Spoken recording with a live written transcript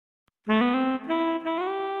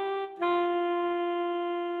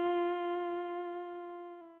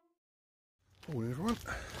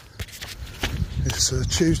It's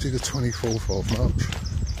Tuesday the 24th of March,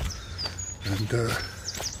 and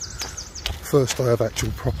first day of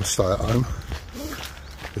actual proper stay at home,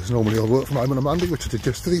 because normally I work from home on a Monday, which I did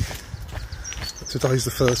yesterday, but today's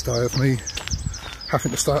the first day of me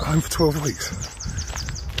having to stay at home for 12 weeks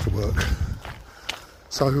to work.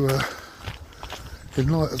 So in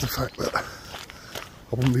light of the fact that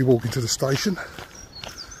I wouldn't be walking to the station,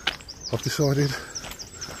 I've decided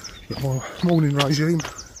that my morning regime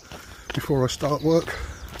before I start work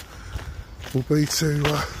will be to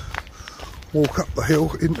walk up the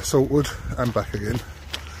hill into Saltwood and back again,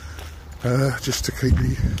 just to keep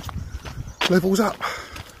the levels up.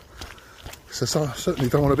 So I certainly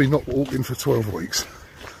don't want to be not walking for 12 weeks.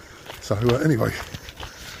 So anyway,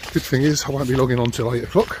 good thing is I won't be logging on till 8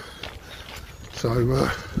 o'clock. So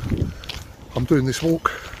I'm doing this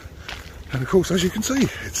walk, and of course, as you can see,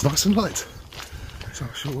 it's nice and light. So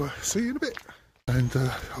I shall see you in a bit. And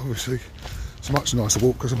obviously it's a much nicer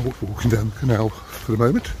walk because I'm walking down the canal for the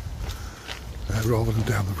moment, rather than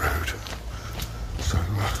down the road. So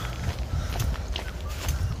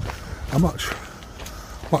a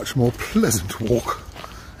much more pleasant walk,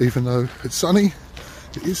 even though it's sunny.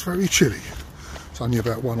 It is very chilly. It's only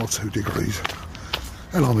about 1 or 2 degrees,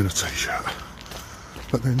 and I'm in a t-shirt.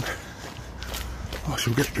 But then I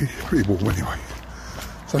shall get pretty warm anyway.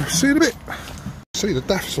 So see you in a bit. See, the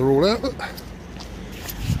daffs are all out, look.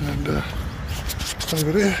 And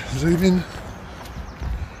over there, zoom in.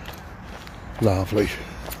 Lovely.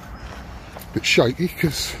 Bit shaky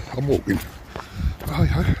because I'm walking. But hey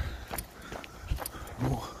ho.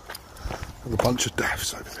 Oh, a bunch of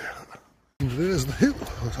daffs over there. And there's the hill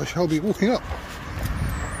that I shall be walking up.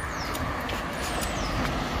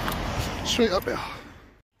 Straight up there.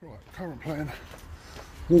 Right, current plan.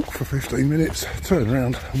 Walk for 15 minutes, turn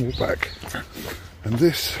around and walk back. And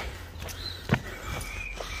this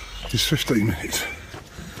is 15 minutes.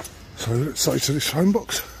 So let's say to this phone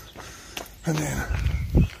box, and then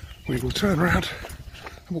we will turn around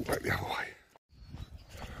and walk back the other way.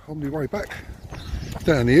 On my way back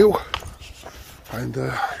down the hill, and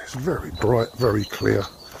it's very bright, very clear,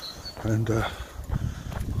 and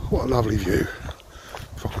what a lovely view.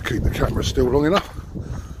 If I could keep the camera still long enough.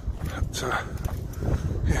 But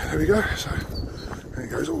yeah, there we go. So and it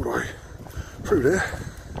goes all the way through there,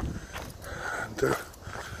 and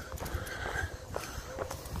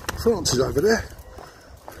France is over there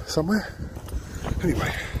somewhere.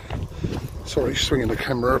 Anyway, sorry, swinging the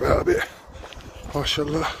camera about a bit. I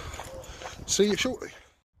shall see you shortly.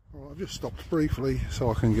 Right, I've just stopped briefly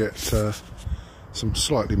so I can get some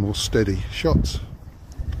slightly more steady shots.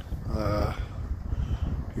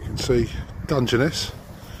 You can see Dungeness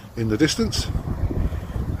in the distance,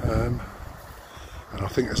 and I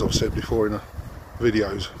think, as I've said before in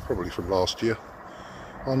videos, probably from last year,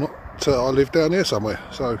 I live down there somewhere.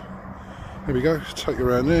 So here we go, take you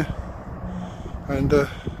around there, and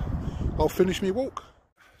I'll finish my walk.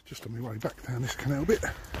 Just on my way back down this canal bit.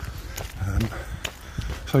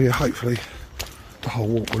 So yeah, hopefully the whole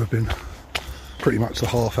walk would have been pretty much the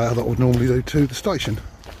half hour that I would normally do to the station.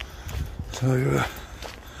 So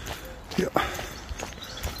yeah,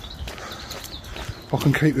 if I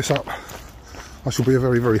can keep this up, I shall be a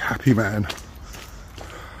very, very happy man.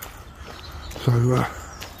 So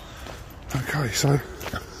okay, so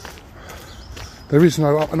there is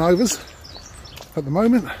no up and overs at the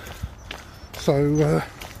moment. So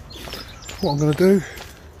what I'm going to do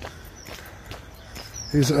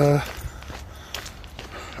is a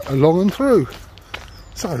long and through.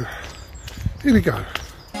 So here we go.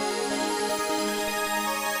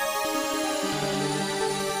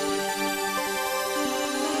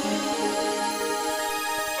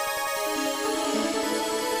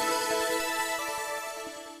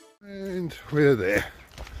 And we're there.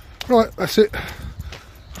 Right, that's it.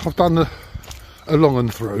 I've done a long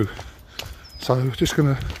and through. So just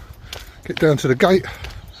going to get down to the gate,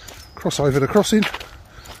 cross over the crossing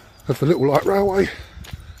of the little light railway,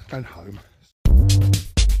 and home.